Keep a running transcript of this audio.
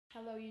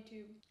Hello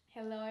YouTube.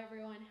 Hello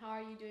everyone, how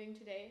are you doing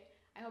today?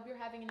 I hope you're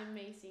having an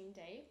amazing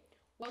day.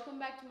 Welcome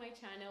back to my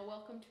channel,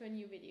 welcome to a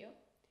new video.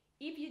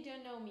 If you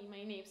don't know me,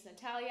 my name is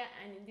Natalia,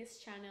 and in this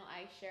channel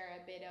I share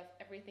a bit of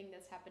everything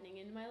that's happening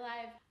in my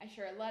life. I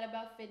share a lot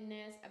about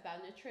fitness,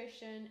 about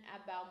nutrition,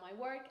 about my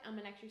work. I'm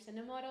an actress and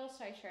a model,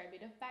 so I share a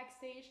bit of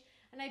backstage,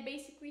 and I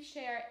basically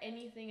share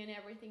anything and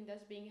everything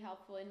that's being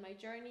helpful in my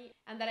journey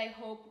and that I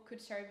hope could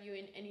serve you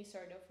in any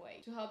sort of way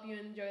to help you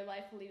enjoy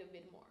life a little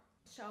bit more.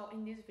 So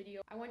in this video,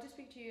 I want to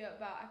speak to you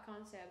about a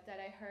concept that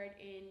I heard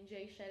in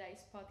Jay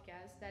Shetty's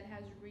podcast that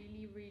has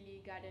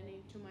really gotten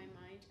into my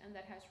mind and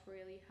that has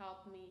really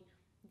helped me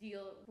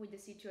deal with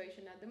the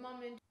situation at the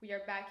moment. We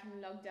are back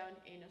in lockdown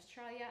in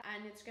Australia,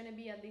 and it's gonna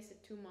be at least a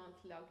 2-month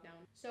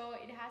lockdown. So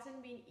it hasn't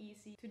been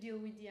easy to deal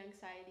with the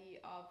anxiety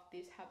of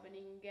this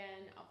happening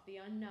again, of the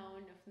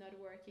unknown, of not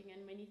working,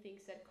 and many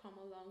things that come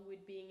along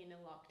with being in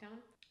a lockdown.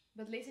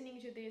 But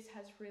listening to this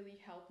has really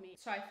helped me,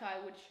 so I thought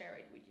I would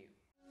share it with you.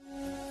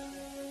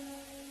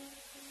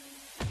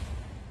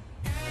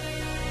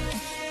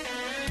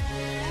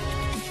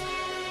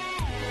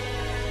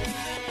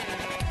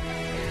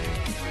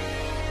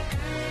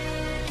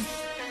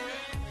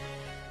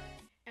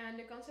 And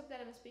the concept that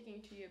I'm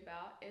speaking to you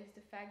about is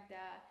the fact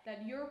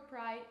that your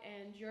pride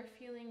and your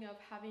feeling of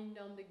having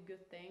done the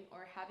good thing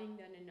or having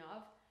done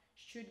enough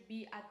should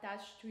be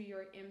attached to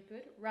your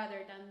input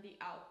rather than the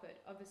output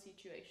of a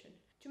situation.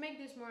 To make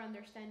this more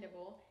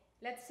understandable,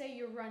 let's say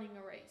you're running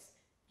a race.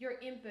 Your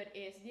input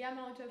is the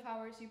amount of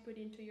hours you put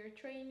into your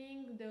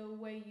training, the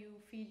way you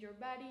feed your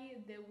body,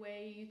 the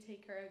way you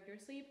take care of your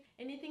sleep,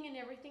 anything and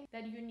everything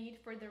that you need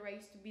for the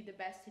race to be the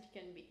best it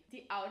can be.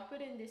 The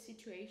output in this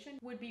situation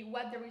would be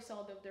what the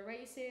result of the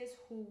race is,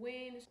 who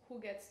wins, who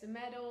gets the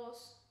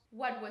medals,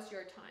 what was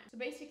your time. So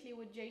basically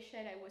what Jay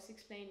Shetty was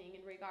explaining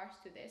in regards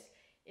to this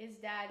is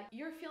that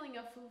your feeling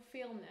of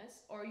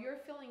fulfillment or your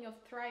feeling of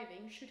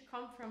thriving should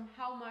come from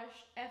how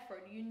much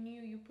effort you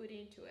knew you put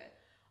into it,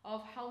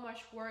 of how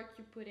much work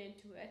you put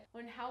into it,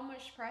 on how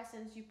much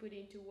presence you put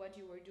into what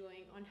you were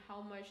doing, on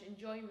how much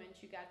enjoyment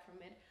you got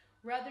from it,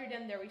 rather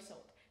than the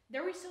result.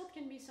 The result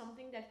can be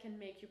something that can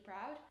make you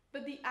proud,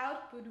 but the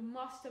output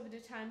most of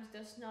the times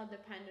does not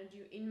depend on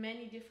you in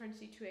many different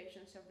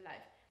situations of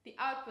life. The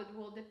output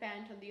will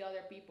depend on the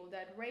other people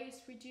that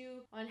raced with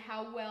you, on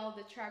how well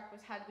the track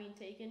had been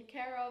taken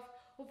care of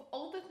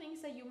all the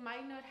things that you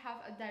might not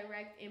have a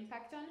direct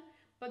impact on,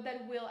 but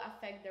that will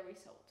affect the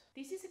result.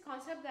 This is a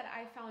concept that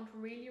I found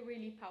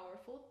really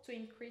powerful to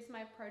increase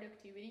my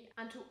productivity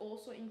and to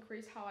also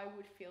increase how I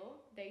would feel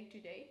day to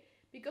day,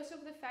 because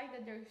of the fact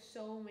that there's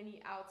so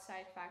many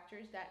outside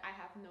factors that I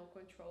have no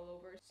control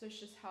over,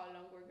 such as how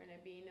long we're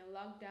gonna be in a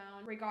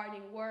lockdown.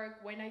 Regarding work,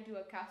 when I do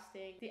a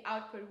casting, the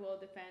output will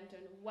depend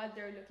on what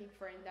they're looking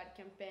for in that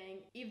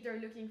campaign, if they're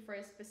looking for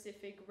a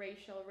specific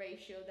racial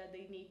ratio that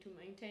they need to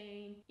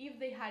maintain, if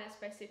they had a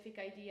specific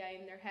idea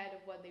in their head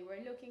of what they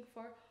were looking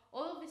for.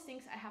 All of these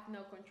things I have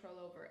no control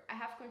over. I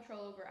have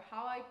control over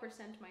how I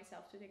present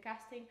myself to the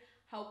casting,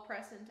 how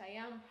present I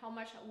am, how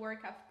much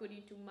work I've put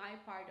into my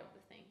part of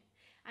the thing.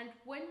 And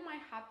when my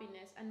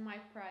happiness and my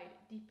pride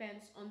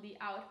depends on the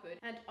output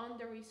and on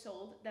the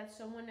result that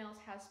someone else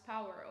has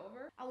power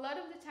over, a lot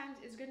of the times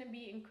it's going to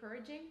be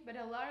encouraging, but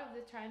a lot of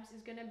the times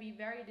it's going to be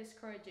very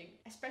discouraging,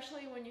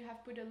 especially when you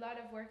have put a lot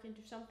of work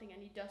into something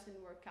and it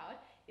doesn't work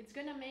out. It's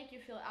going to make you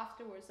feel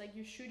afterwards like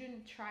you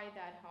shouldn't try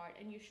that hard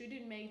and you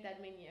shouldn't make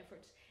that many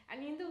efforts.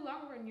 And in the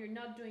long run, you're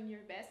not doing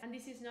your best, and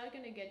this is not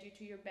going to get you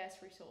to your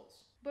best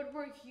results. But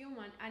we're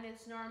human, and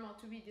it's normal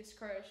to be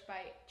discouraged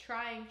by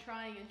trying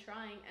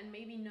and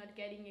maybe not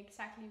getting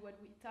exactly what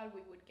we thought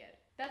we would get.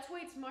 That's why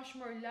it's much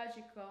more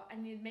logical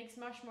and it makes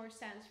much more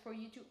sense for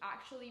you to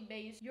actually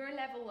base your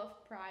level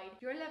of pride,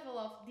 your level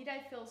of did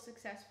I feel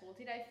successful,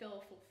 did I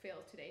feel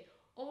fulfilled today?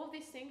 All of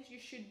these things you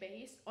should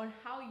base on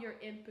how your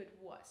input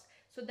was,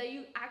 so that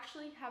you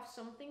actually have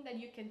something that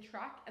you can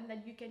track and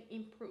that you can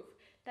improve,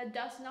 that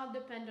does not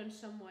depend on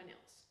someone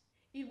else.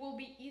 It will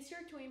be easier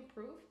to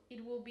improve,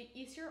 it will be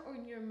easier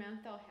on your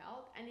mental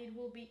health, and it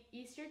will be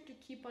easier to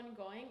keep on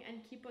going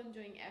and keep on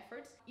doing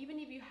efforts, even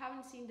if you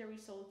haven't seen the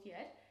result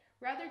yet,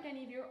 rather than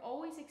if you're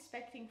always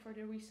expecting for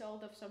the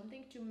result of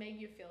something to make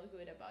you feel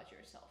good about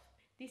yourself.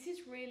 This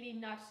is really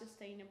not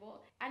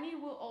sustainable, and it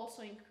will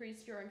also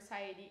increase your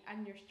anxiety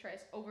and your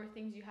stress over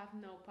things you have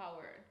no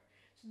power on.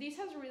 So this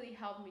has really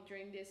helped me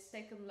during this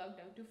second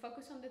lockdown to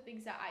focus on the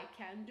things that I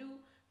can do,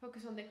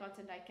 focus on the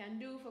content I can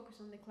do, focus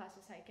on the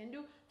classes I can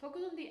do,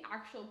 focus on the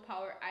actual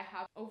power I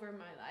have over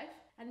my life,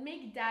 and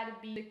make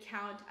that be the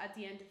count at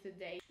the end of the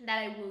day that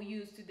I will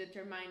use to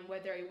determine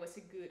whether it was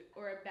a good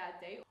or a bad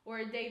day, or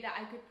a day that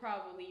I could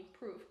probably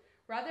improve,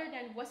 rather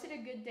than was it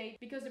a good day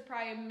because the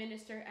prime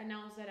minister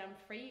announced that I'm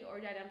free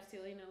or that I'm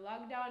still in a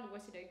lockdown?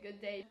 Was it a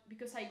good day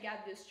because I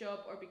got this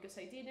job or because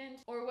I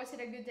didn't? Or was it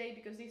a good day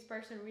because this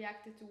person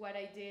reacted to what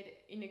I did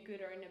in a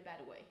good or in a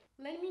bad way?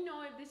 Let me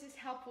know if this is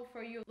helpful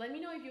for you. Let me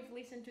know if you've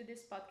listened to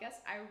this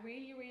podcast. I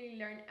really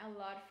learned a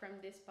lot from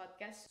this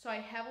podcast, so I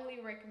heavily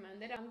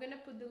recommend it. I'm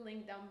gonna put the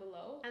link down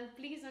below, and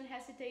please don't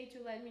hesitate to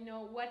let me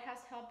know what has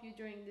helped you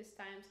during these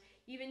times.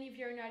 Even if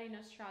you're not in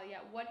Australia,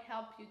 what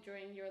helped you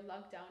during your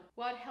lockdown?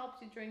 What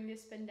helped you during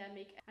this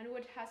pandemic? And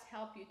what has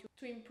helped you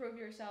to improve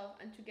yourself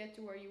and to get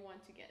to where you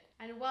want to get?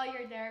 And while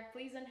you're there,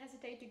 please don't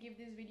hesitate to give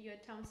this video a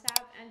thumbs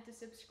up and to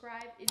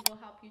subscribe. It will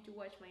help you to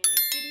watch my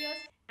next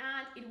videos,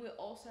 and it will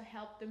also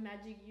help the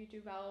magic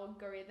YouTube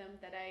algorithm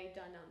that I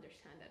don't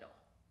understand at all.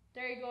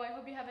 There you go. I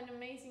hope you have an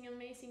amazing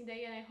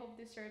day, and I hope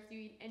this serves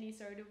you in any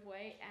sort of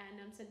way, and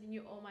I'm sending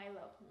you all my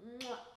love. Mwah.